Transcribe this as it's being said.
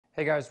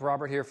Hey guys,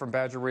 Robert here from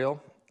Badgerwheel.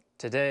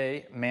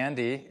 Today,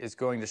 Mandy is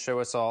going to show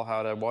us all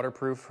how to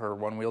waterproof her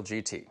Onewheel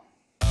GT.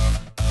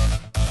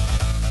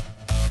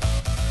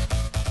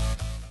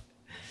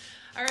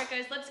 All right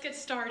guys, let's get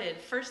started.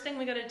 First thing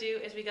we gotta do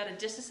is we gotta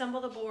disassemble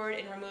the board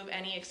and remove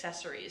any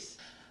accessories.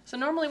 So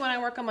normally when I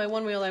work on my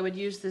Onewheel, I would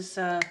use this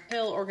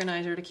pill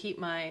organizer to keep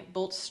my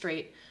bolts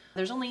straight.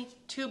 There's only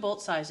 2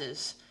 bolt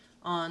sizes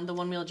on the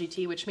Onewheel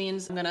GT, which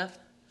means I'm gonna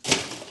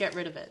get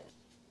rid of it.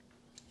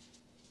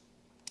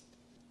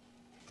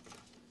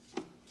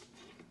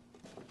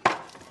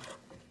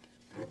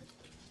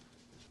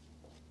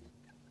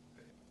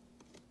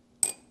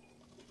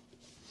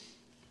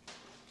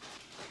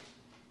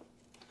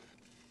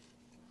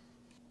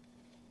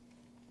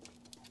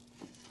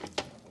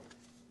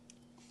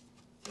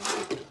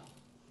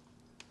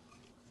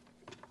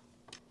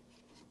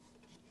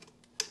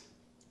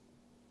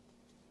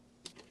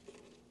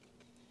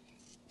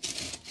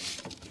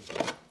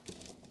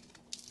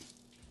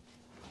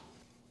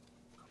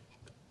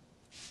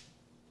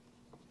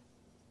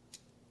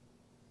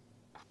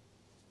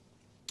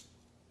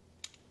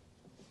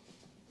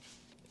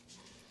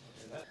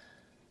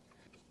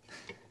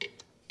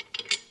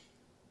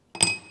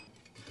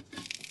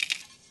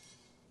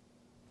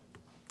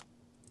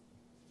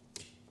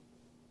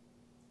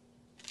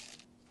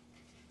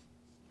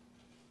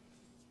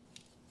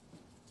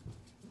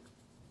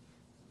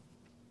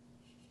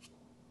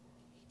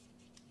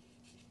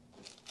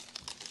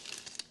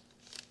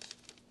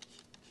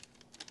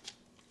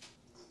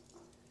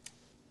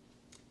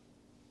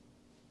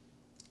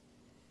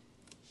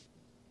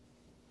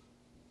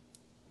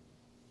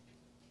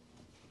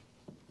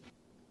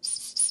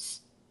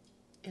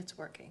 It's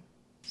working.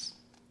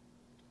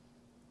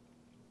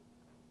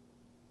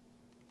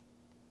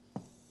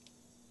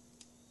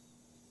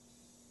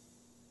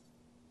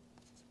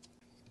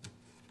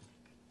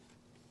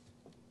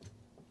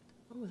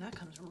 Oh, that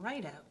comes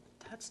right out.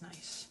 That's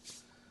nice.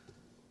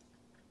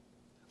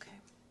 Okay.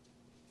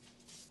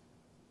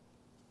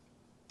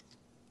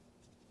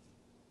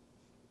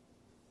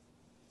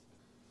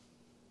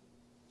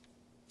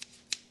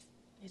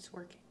 It's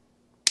working.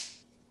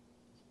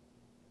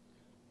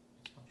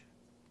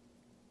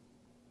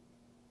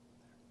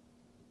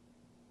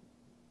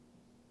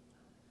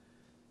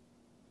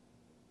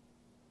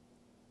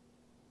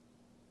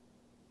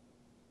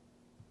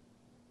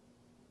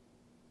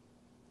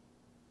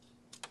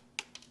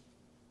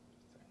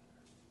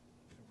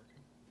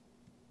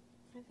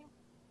 Anything?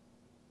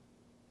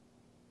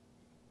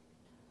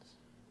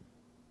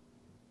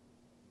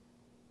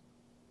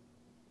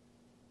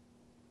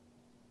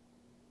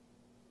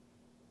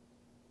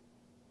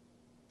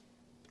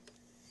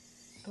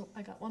 Oh,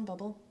 I got one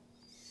bubble.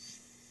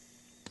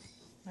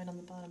 Right on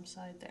the bottom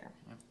side there.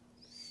 Yep.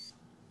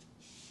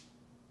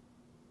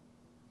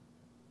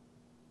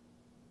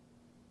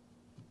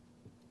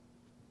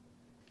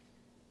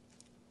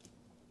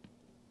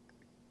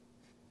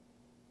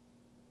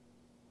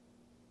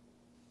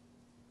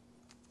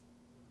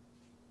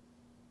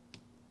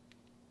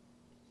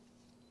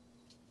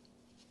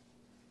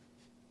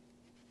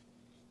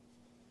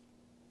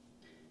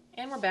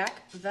 And we're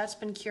back. That's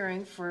been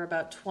curing for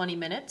about 20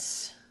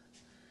 minutes.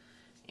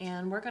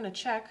 And we're going to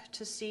check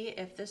to see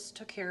if this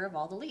took care of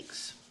all the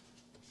leaks.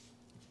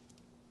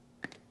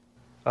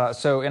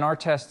 So in our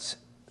tests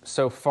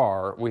so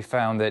far, we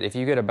found that if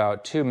you get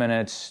about 2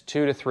 minutes,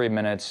 2 to 3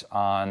 minutes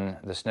on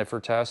the Sniffer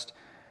test,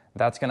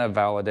 that's going to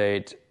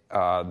validate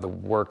the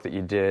work that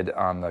you did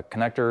on the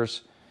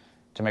connectors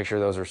to make sure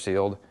those are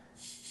sealed.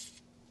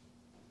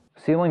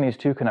 Sealing these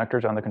 2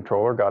 connectors on the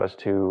controller got us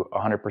to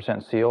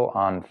 100% seal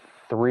on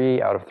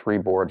 3 out of 3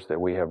 boards that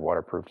we have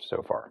waterproofed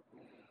so far.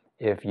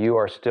 If you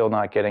are still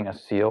not getting a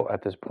seal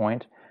at this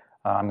point,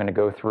 I'm going to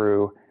go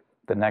through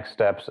the next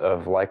steps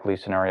of likely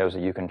scenarios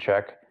that you can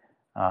check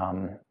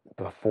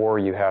before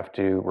you have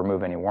to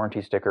remove any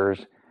warranty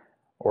stickers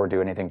or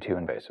do anything too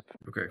invasive.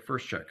 Okay,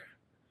 first check.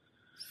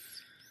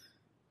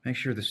 Make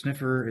sure the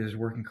sniffer is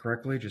working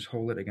correctly. Just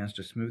hold it against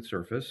a smooth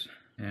surface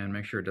and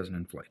make sure it doesn't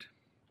inflate.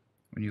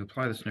 When you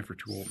apply the sniffer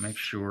tool, make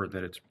sure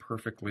that it's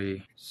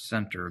perfectly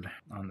centered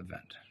on the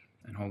vent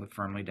and hold it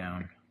firmly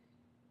down.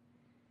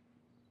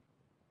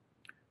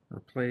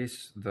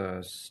 Replace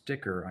the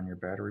sticker on your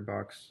battery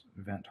box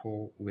vent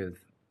hole with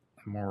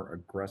a more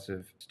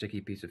aggressive sticky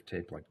piece of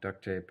tape like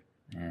duct tape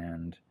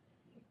and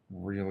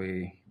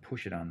really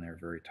push it on there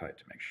very tight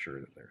to make sure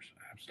that there's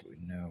absolutely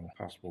no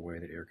possible way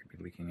that air could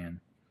be leaking in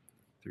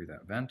through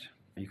that vent.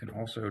 You can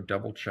also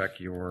double check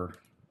your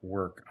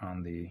work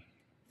on the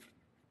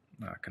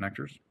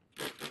connectors.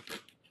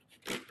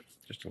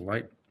 Just a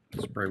light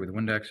spray with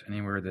Windex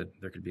anywhere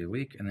that there could be a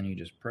leak, and then you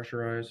just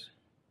pressurize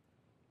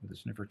with the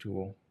sniffer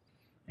tool.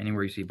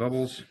 Anywhere you see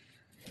bubbles,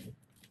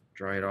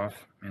 dry it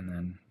off, and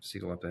then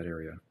seal up that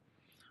area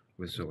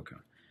with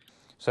silicone.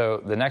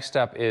 So the next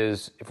step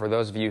is, for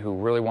those of you who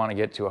really want to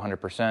get to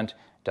 100%,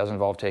 does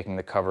involve taking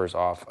the covers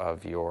off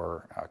of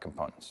your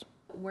components.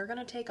 We're going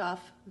to take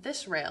off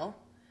this rail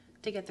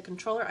to get the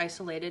controller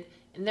isolated,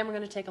 and then we're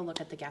going to take a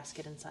look at the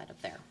gasket inside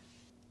of there.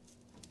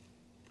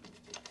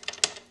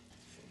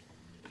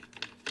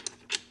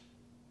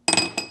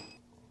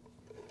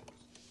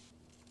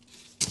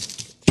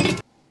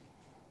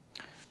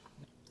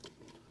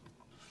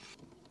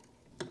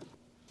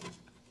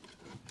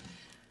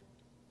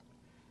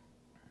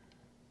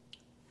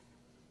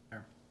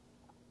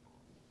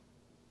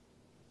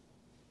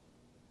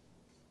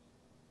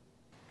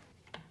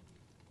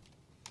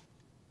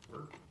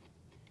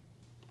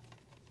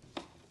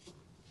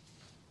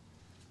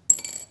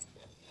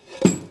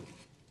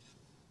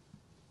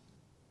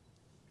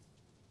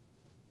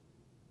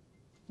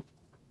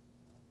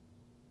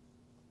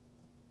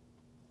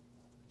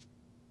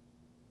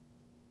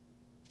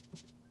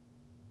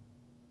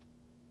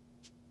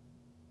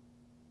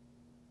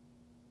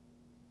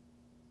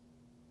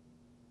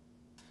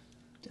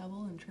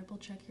 Double and triple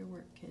check your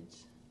work,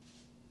 kids.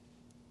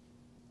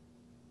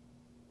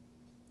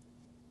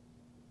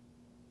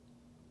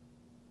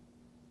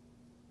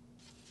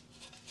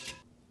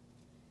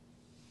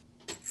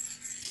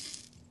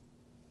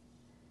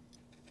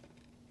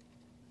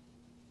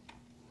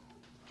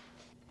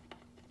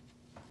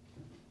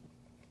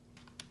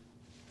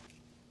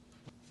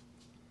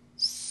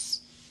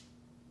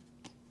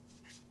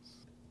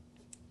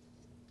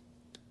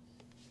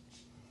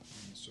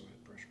 So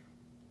hit pressure.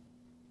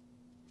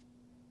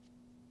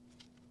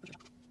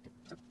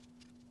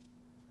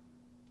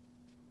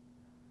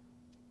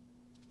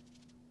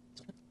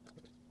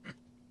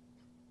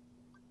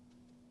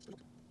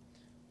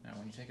 Now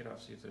when you take it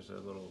off, see if there's a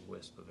little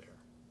wisp of air.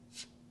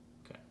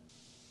 Okay.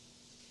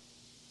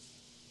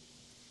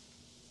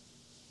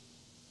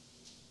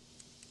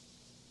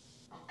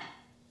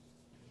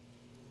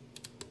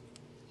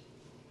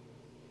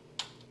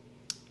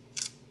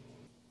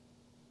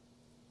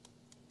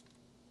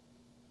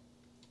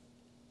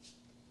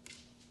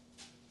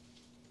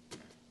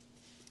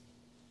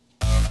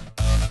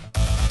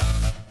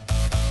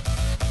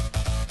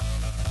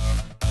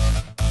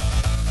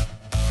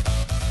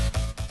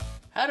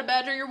 How to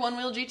badger your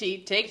Onewheel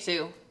GT, take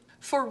 2.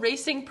 For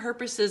racing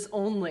purposes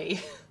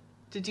only.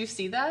 Did you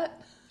see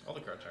that? All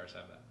the car tires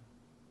have that.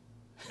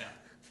 Yeah.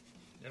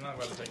 You're not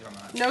about to take it on the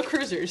highway. No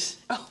cruisers.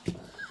 Oh.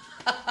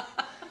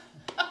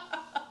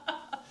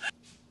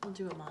 We'll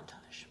do a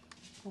montage.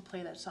 We'll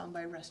play that song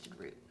by Rusted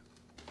Root.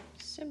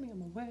 Send me on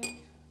my way.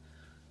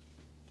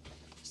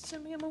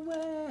 Send me on my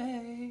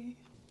way.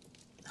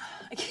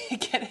 I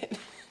can't get it.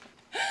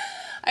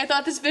 I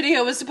thought this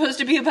video was supposed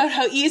to be about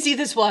how easy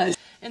this was.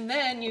 And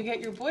then you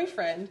get your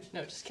boyfriend.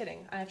 No, just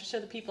kidding. I have to show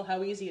the people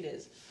how easy it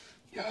is.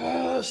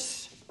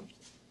 Yes!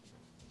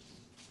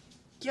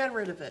 Get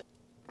rid of it.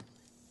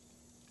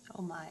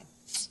 Oh my.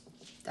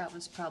 That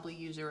was probably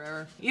user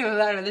error. Either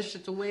that or this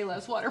shit's way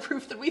less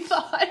waterproof than we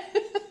thought.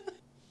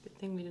 Good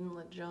thing we didn't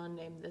let John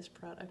name this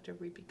product or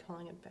we'd be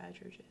calling it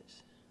Badger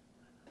Jizz.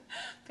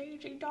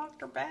 Paging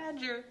Dr.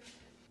 Badger.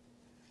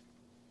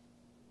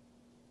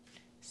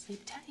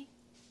 Sleep tight.